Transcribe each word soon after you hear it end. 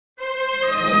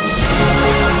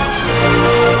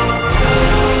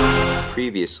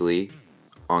Previously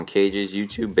on KJ's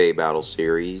YouTube Beybattle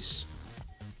Series.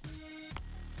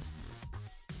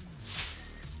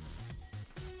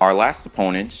 Our last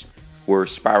opponents were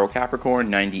Spiral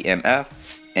Capricorn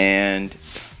 90MF and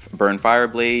Burn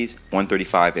Fireblaze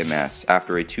 135MS.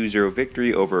 After a 2-0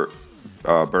 victory over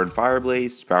Burn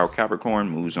Fireblaze, Spiral Capricorn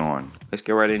moves on. Let's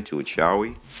get right into it, shall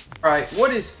we? Alright,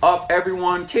 what is up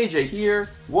everyone? KJ here.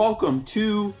 Welcome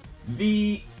to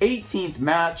the 18th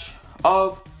match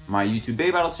of my YouTube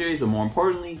Beybattle Series, but more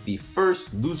importantly, the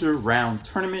first loser round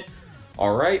tournament.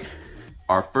 Alright,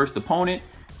 our first opponent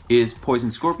is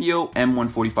Poison Scorpio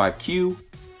M145Q.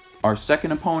 Our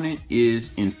second opponent is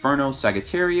Inferno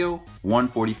Sagittario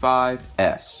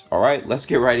 145S. Alright, let's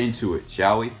get right into it,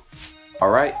 shall we?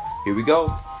 Alright, here we go.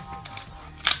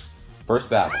 First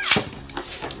battle.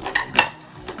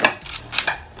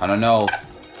 I don't know.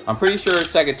 I'm pretty sure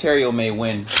Sagittario may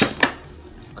win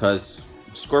because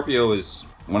Scorpio is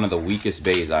one of the weakest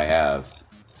bays I have.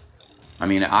 I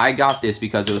mean, I got this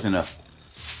because it was in a...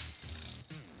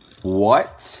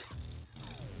 What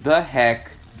the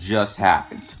heck just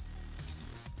happened?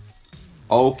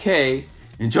 Okay,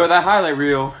 enjoy that highlight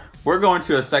reel. We're going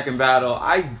to a second battle.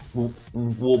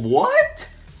 What?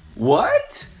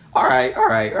 What? Alright,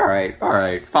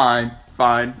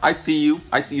 fine. I see you,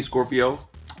 Scorpio.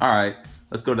 Alright,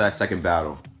 let's go to that second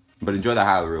battle. But enjoy the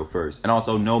highlight reel first. And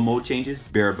also, no mode changes,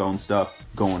 bare bone stuff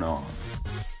going on.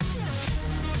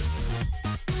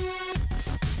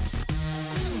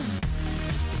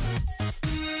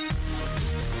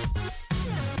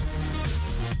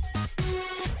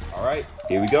 Alright,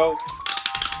 here we go.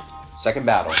 Second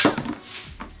battle.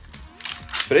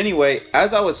 But anyway,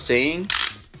 as I was saying,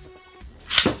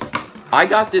 I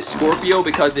got this Scorpio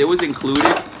because it was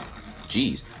included.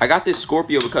 Jeez. I got this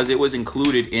Scorpio because it was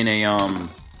included in a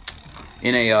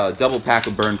double pack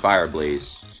of Burn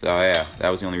Fireblaze. So yeah, that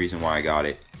was the only reason why I got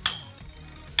it.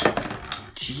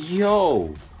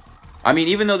 Yo. I mean,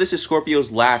 even though this is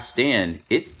Scorpio's last stand,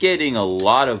 it's getting a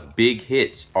lot of big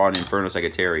hits on Inferno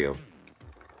Sagittario.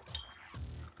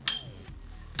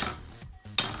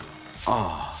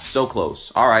 Oh, so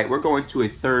close. Alright, we're going to a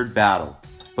third battle.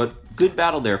 But good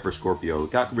battle there for Scorpio.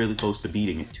 It got really close to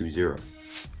beating it 2-0.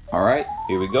 Alright,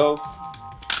 here we go.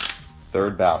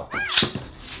 Third battle.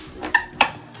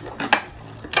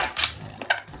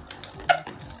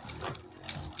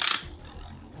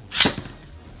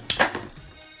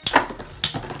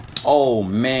 Oh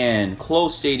man,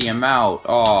 close stadium out.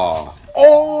 Oh.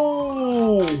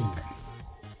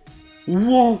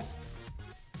 Whoa.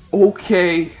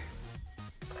 Okay,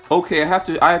 I have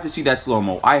to see that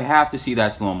slow-mo. I have to see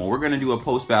that slow-mo. We're gonna do a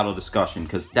post-battle discussion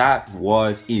because that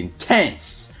was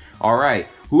intense. Alright,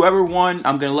 whoever won,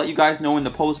 I'm gonna let you guys know in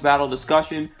the post-battle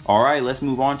discussion. Alright, let's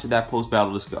move on to that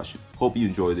post-battle discussion. Hope you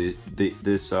enjoy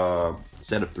this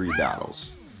set of 3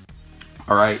 battles.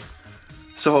 Alright,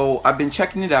 so I've been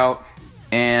checking it out,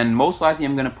 and most likely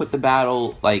I'm gonna put the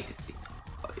battle like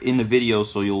in the video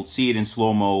so you'll see it in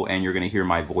slow-mo and you're gonna hear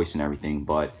my voice and everything.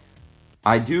 But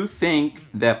I do think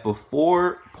that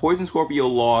before Poison Scorpio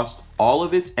lost all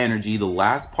of its energy, the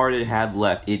last part it had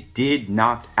left, it did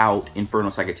knock out Inferno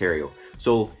Sagittario.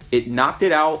 So it knocked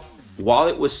it out while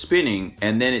it was spinning,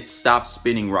 and then it stopped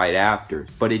spinning right after.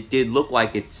 But it did look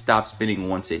like it stopped spinning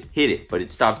once it hit it, but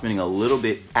it stopped spinning a little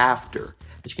bit after,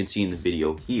 as you can see in the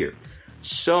video here.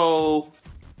 So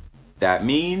that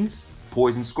means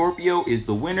Poison Scorpio is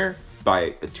the winner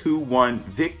by a 2-1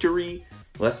 victory.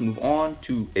 Let's move on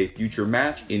to a future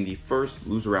match in the first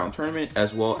loser round tournament,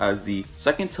 as well as the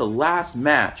second to last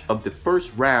match of the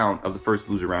first round of the first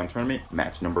loser round tournament,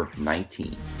 match number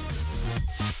 19.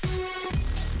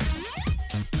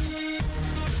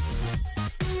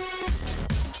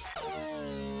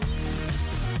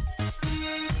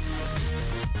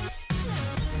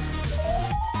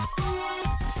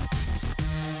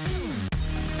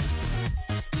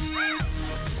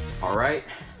 All right.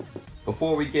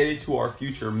 Before we get into our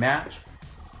future match,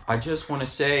 I just want to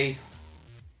say,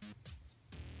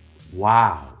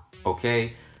 wow,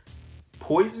 okay?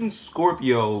 Poison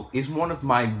Scorpio is one of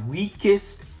my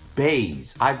weakest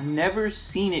bays. I've never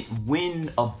seen it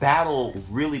win a battle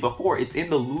really before. It's in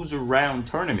the loser round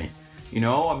tournament, you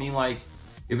know? I mean, like,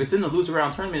 if it's in the loser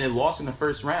round tournament, it lost in the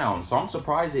first round. So I'm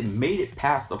surprised it made it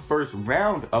past the first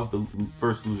round of the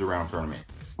first loser round tournament.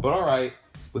 But all right,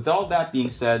 with all that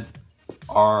being said,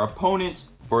 our opponents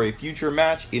for a future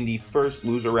match in the first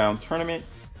loser round tournament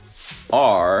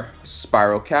are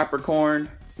Spiral Capricorn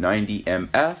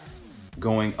 90MF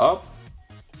going up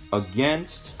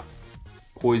against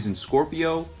Poison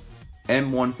Scorpio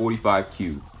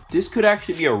M145Q. This could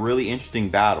actually be a really interesting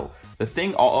battle. The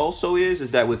thing also is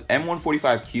that with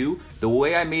M145Q, the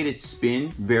way I made it spin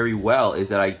very well is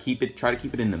that I try to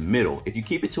keep it in the middle. If you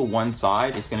keep it to one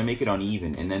side, it's gonna make it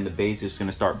uneven, and then the base is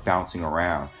gonna start bouncing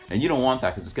around. And you don't want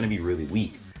that because it's gonna be really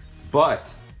weak.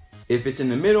 But if it's in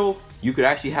the middle, you could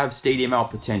actually have stadium out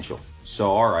potential.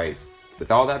 So, all right, with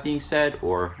all that being said,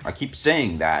 or I keep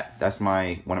saying that, that's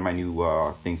one of my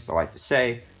new things I like to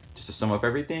say, just to sum up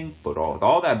everything. But with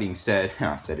all that being said,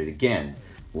 I said it again.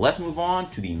 Let's move on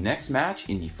to the next match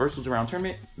in the first lose round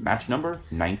tournament, match number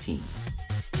 19.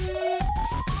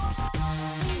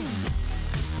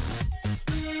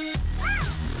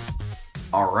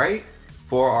 All right,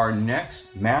 for our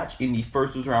next match in the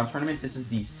first lose round tournament, this is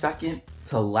the second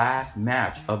to last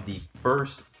match of the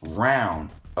first round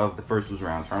of the first lose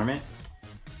round tournament.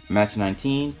 Match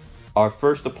 19. Our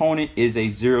first opponent is a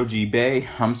 0G Bay.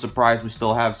 I'm surprised we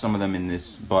still have some of them in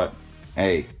this, but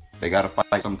hey, they gotta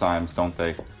fight sometimes, don't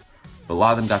they? A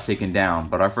lot of them got taken down.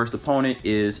 But our first opponent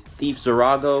is Thief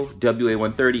Zarago,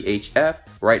 WA130HF.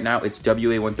 Right now, its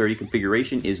WA130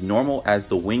 configuration is normal as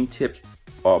the wingtips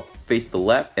face the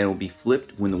left, and it will be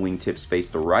flipped when the wingtips face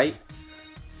the right.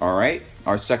 All right,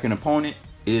 our second opponent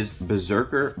is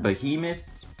Berserker Behemoth,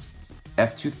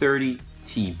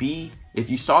 F230TB. If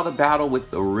you saw the battle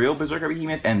with the real Berserker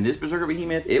Behemoth and this Berserker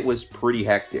Behemoth, it was pretty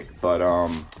hectic. But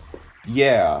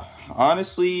yeah,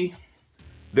 honestly,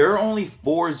 there are only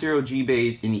 4 0G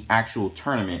bays in the actual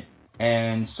tournament,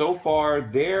 and so far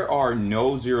there are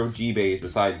no 0G bays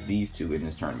besides these two in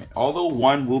this tournament. Although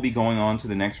one will be going on to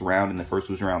the next round in the first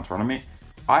loser round tournament,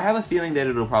 I have a feeling that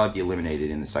it'll probably be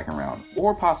eliminated in the second round,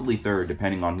 or possibly third,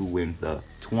 depending on who wins the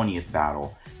 20th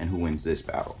battle and who wins this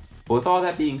battle. But with all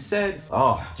that being said,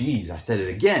 oh geez, I said it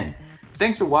again.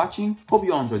 Thanks for watching. Hope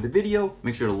you all enjoyed the video.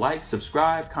 Make sure to like,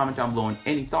 subscribe, comment down below on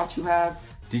any thoughts you have.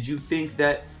 Did you think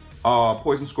that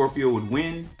Poison Scorpio would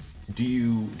win? Do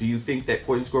you think that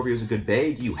Poison Scorpio is a good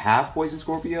bay? Do you have Poison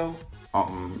Scorpio?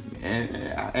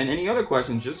 And any other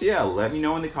questions, just let me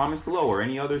know in the comments below, or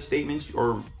any other statements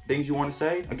or things you want to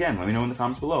say. Again, let me know in the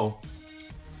comments below.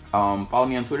 Follow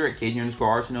me on Twitter at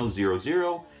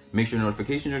KD_Arsenal00. Make sure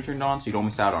notifications are turned on so you don't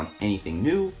miss out on anything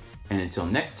new. And until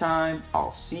next time, I'll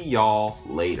see y'all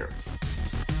later.